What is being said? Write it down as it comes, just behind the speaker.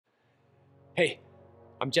Hey,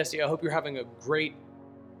 I'm Jesse. I hope you're having a great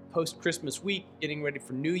post-Christmas week, getting ready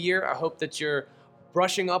for New Year. I hope that you're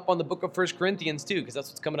brushing up on the book of First Corinthians too, because that's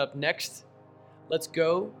what's coming up next. Let's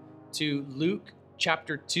go to Luke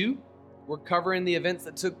chapter 2. We're covering the events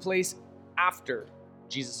that took place after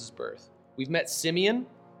Jesus' birth. We've met Simeon,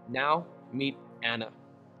 now meet Anna.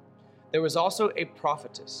 There was also a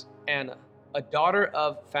prophetess, Anna, a daughter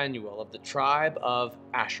of Phanuel of the tribe of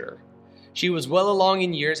Asher. She was well along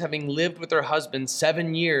in years, having lived with her husband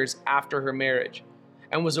 7 years after her marriage,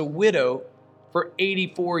 and was a widow for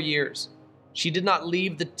 84 years. She did not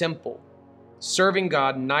leave the temple, serving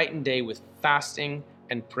God night and day with fasting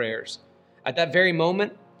and prayers. At that very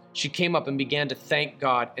moment, she came up and began to thank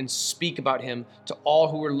God and speak about him to all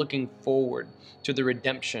who were looking forward to the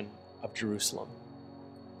redemption of Jerusalem.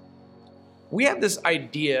 We have this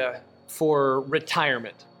idea for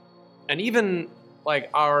retirement, and even like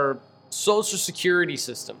our Social Security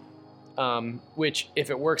system, which, if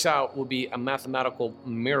it works out, will be a mathematical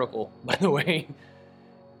miracle, by the way.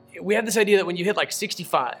 We have this idea that when you hit like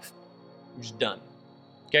 65, you're just done.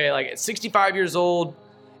 Okay, like at 65 years old,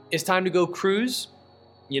 it's time to go cruise.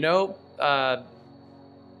 You know,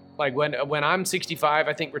 like when I'm 65,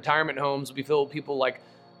 I think retirement homes will be filled with people like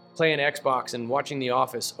playing Xbox and watching The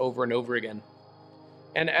Office over and over again.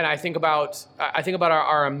 And I think about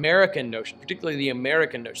our American notion, particularly the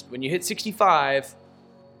American notion. When you hit 65,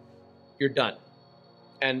 you're done.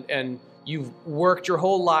 And you've worked your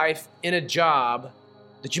whole life in a job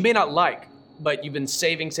that you may not like, but you've been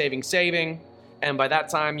saving. And by that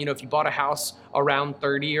time, you know, if you bought a house around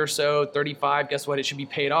 30 or so, 35, guess what? It should be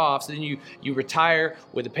paid off. So then you retire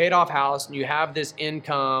with a paid off house, and you have this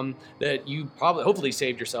income that you hopefully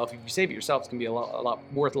saved yourself. If you save it yourself, it's gonna be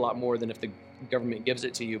worth a lot more than if the government gives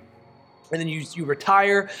it to you. And then you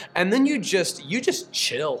retire, and then you just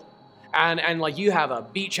chill. And like you have a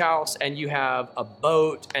beach house, and you have a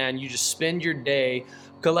boat, and you just spend your day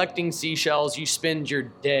collecting seashells. You spend your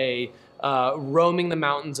day roaming the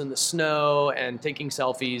mountains in the snow and taking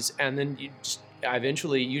selfies, and then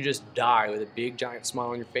eventually you just die with a big giant smile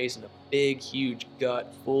on your face and a big huge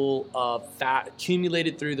gut full of fat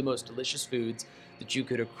accumulated through the most delicious foods that you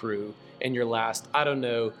could accrue in your last, I don't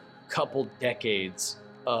know, couple decades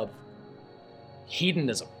of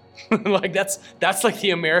hedonism. Like that's like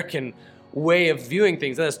the American way of viewing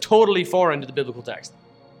things. That is totally foreign to the biblical text.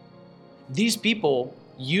 These people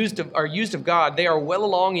are used of God. They are well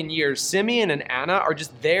along in years. Simeon and Anna are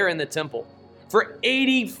just there in the temple for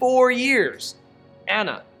 84 years.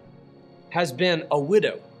 Anna has been a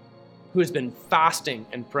widow who has been fasting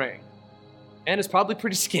and praying. Anna's probably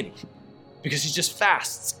pretty skinny because she just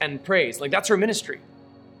fasts and prays. Like that's her ministry.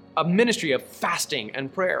 A ministry of fasting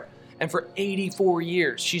and prayer. And for 84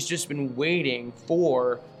 years, she's just been waiting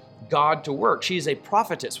for God to work. She is a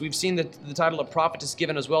prophetess. We've seen the title of prophetess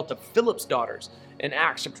given as well to Philip's daughters in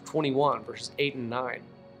Acts chapter 21, verses 8 and 9.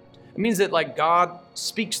 It means that like God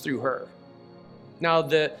speaks through her. Now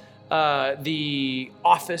the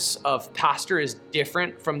office of pastor is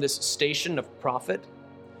different from this station of prophet.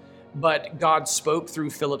 But God spoke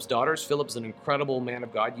through Philip's daughters. Philip's an incredible man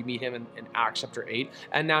of God. You meet him in Acts chapter 8.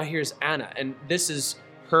 And now here's Anna. And this is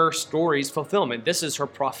her story's fulfillment. This is her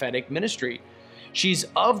prophetic ministry. She's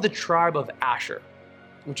of the tribe of Asher,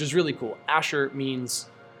 which is really cool. Asher means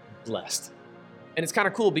blessed. And it's kind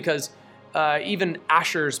of cool because even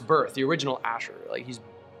Asher's birth, the original Asher, like he's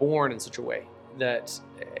born in such a way that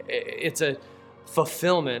it's a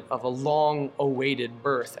fulfillment of a long-awaited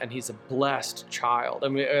birth, and he's a blessed child. I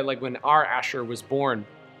mean, like when our Asher was born,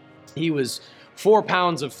 he was 4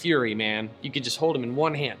 pounds of fury, man. You could just hold him in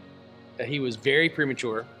one hand. He was very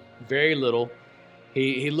premature, very little.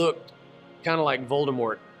 He looked kind of like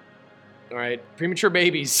Voldemort. All right, premature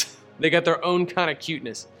babies, they got their own kind of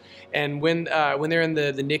cuteness. And when they're in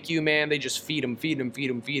the NICU, man, they just feed them.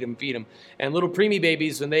 And little preemie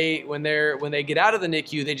babies, when they get out of the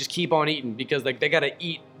NICU, they just keep on eating because like they gotta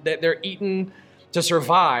eat. They're eating to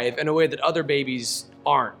survive in a way that other babies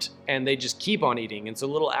aren't, and they just keep on eating. And so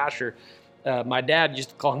little Asher, my dad used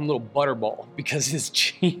to call him little Butterball because his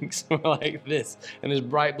cheeks were like this and his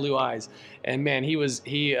bright blue eyes. And man, he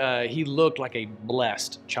looked like a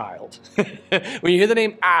blessed child. When you hear the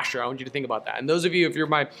name Asher, I want you to think about that. And those of you, if you're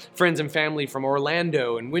my friends and family from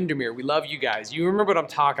Orlando and Windermere, we love you guys. You remember what I'm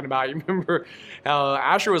talking about. You remember how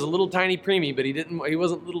Asher was a little tiny preemie, but he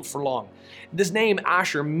wasn't little for long. This name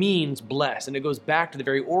Asher means blessed, and it goes back to the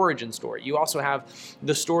very origin story. You also have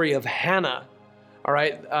the story of Hannah, all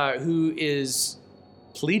right, who is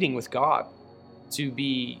pleading with God to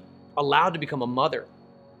be allowed to become a mother,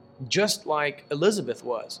 just like Elizabeth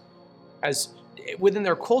was. As within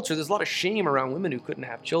their culture, there's a lot of shame around women who couldn't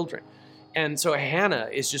have children. And so Hannah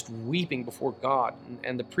is just weeping before God,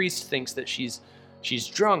 and the priest thinks that she's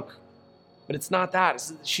drunk, but it's not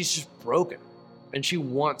that. She's just broken, and she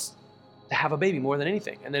wants to have a baby more than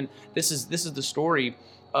anything. And then this is the story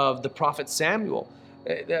of the prophet Samuel,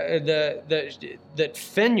 that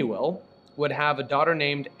Phanuel would have a daughter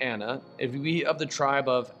named Anna, of the tribe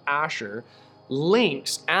of Asher,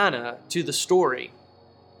 links Anna to the story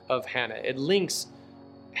of Hannah. It links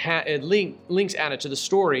Anna to the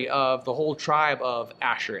story of the whole tribe of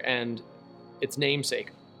Asher and its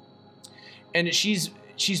namesake. And she's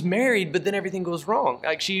married, but then everything goes wrong.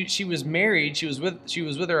 Like she was married, she was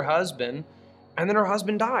with her husband, and then her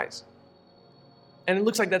husband dies. And it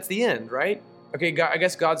looks like that's the end, right? Okay, God, I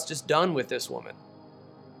guess God's just done with this woman.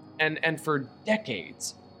 And for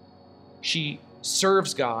decades, she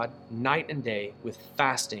serves God night and day with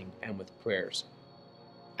fasting and with prayers.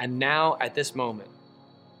 And now at this moment,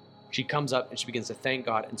 she comes up and she begins to thank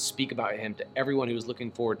God and speak about him to everyone who is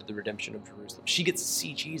looking forward to the redemption of Jerusalem. She gets to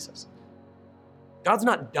see Jesus. God's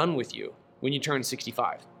not done with you when you turn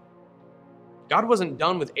 65. God wasn't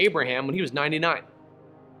done with Abraham when he was 99.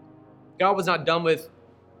 God was not done with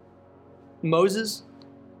Moses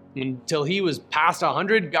until he was past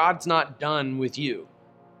 100. God's not done with you.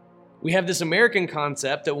 We have this American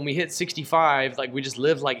concept that when we hit 65, like we just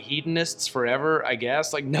live like hedonists forever, I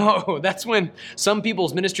guess. Like, no, that's when some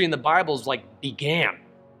people's ministry in the Bibles like began.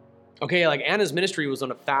 Okay, like Anna's ministry was on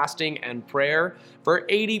a fasting and prayer for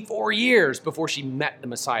 84 years before she met the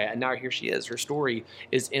Messiah. And now here she is. Her story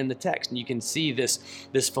is in the text. And you can see this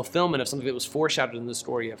fulfillment of something that was foreshadowed in the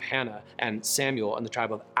story of Hannah and Samuel and the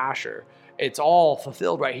tribe of Asher. It's all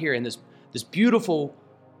fulfilled right here in this beautiful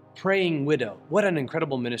praying widow. What an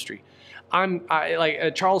incredible ministry.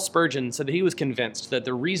 Charles Spurgeon said that he was convinced that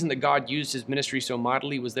the reason that God used his ministry so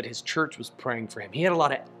mightily was that his church was praying for him. He had a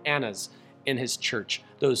lot of Annas in his church,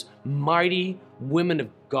 those mighty women of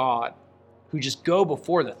God who just go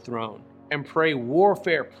before the throne and pray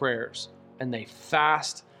warfare prayers, and they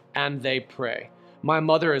fast and they pray. My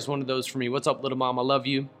mother is one of those for me. What's up, little mom? I love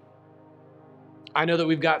you. I know that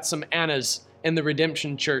we've got some Annas in the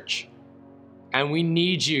Redemption Church, and we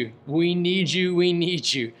need you. We need you. We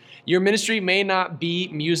need you. Your ministry may not be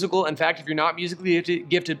musical. In fact, if you're not musically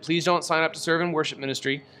gifted, please don't sign up to serve in worship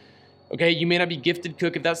ministry. Okay, you may not be gifted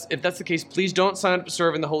cook. If that's the case, please don't sign up to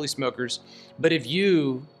serve in the Holy Smokers. But if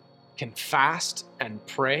you can fast and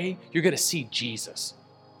pray, you're going to see Jesus.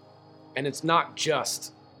 And it's not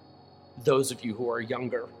just those of you who are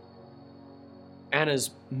younger.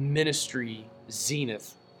 Anna's ministry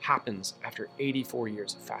zenith happens after 84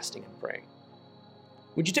 years of fasting and praying.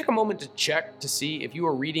 Would you take a moment to check to see if you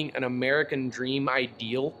are reading an American dream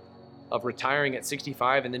ideal of retiring at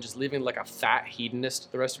 65 and then just living like a fat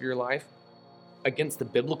hedonist the rest of your life against the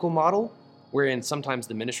biblical model, wherein sometimes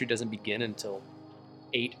the ministry doesn't begin until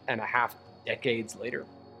 8.5 decades later?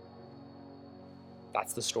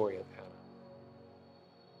 That's the story of